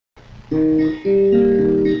I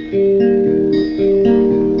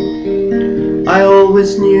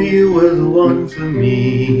always knew you were the one for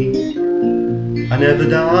me. I never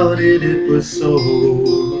doubted it was so.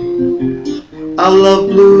 Our love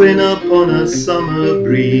blew in upon a summer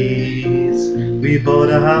breeze. We bought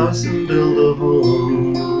a house and built a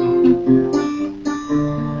home.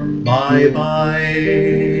 Bye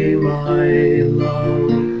bye, my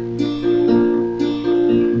love.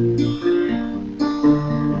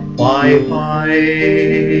 Bye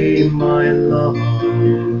bye, my love.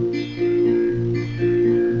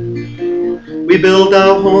 We built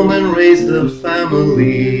our home and raised a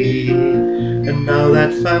family, and now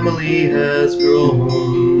that family has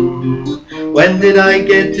grown. When did I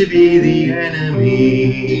get to be the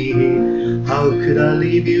enemy? How could I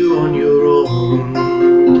leave you on your own?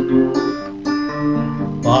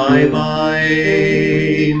 Bye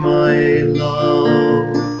bye, my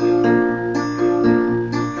love.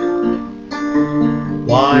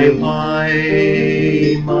 Bye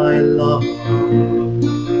bye, my love.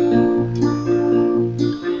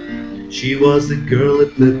 She was the girl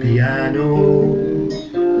at the piano.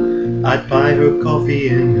 I'd buy her coffee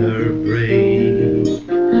in her break.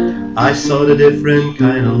 I saw the different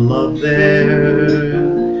kind of love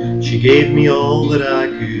there. She gave me all that I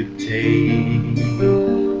could take.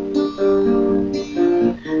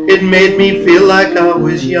 It made me feel like I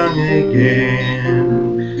was young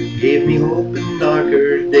again. Gave me hope in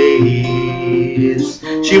darker days.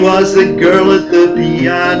 She was the girl at the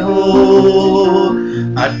piano.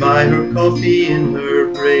 I'd buy her coffee in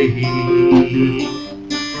her break.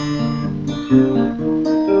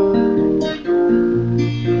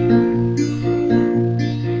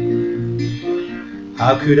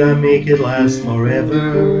 How could I make it last forever?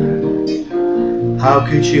 How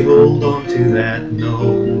could she hold on to that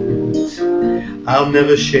note? I'll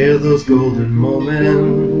never share those golden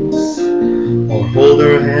moments, or hold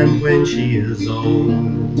her hand when she is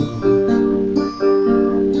old.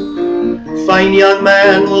 Fine young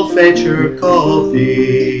man will fetch her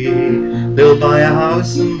coffee. They'll buy a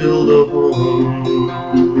house and build a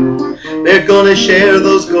home. They're gonna share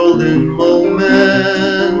those golden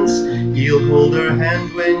moments. He'll hold her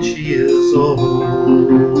hand when she is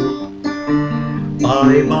old.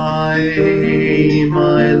 Bye bye,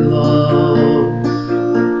 my love.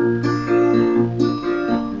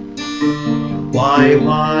 Bye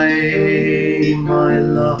bye, my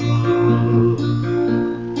love.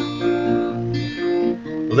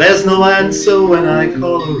 There's no answer when I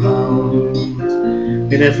call around,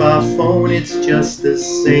 and if I phone it's just the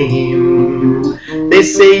same. They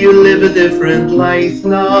say you live a different life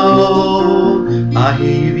now. I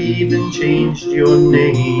hear you've even changed your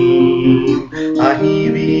name. I hear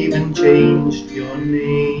you've even changed your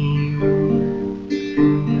name.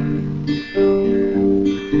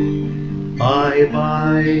 Bye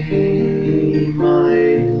bye,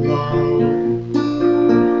 my love.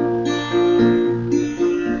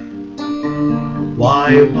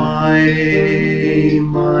 Bye bye,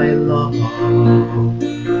 my love.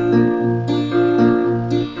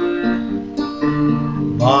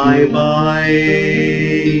 Bye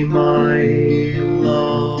bye, my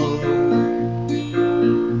love.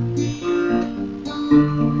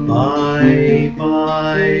 Bye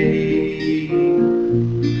bye.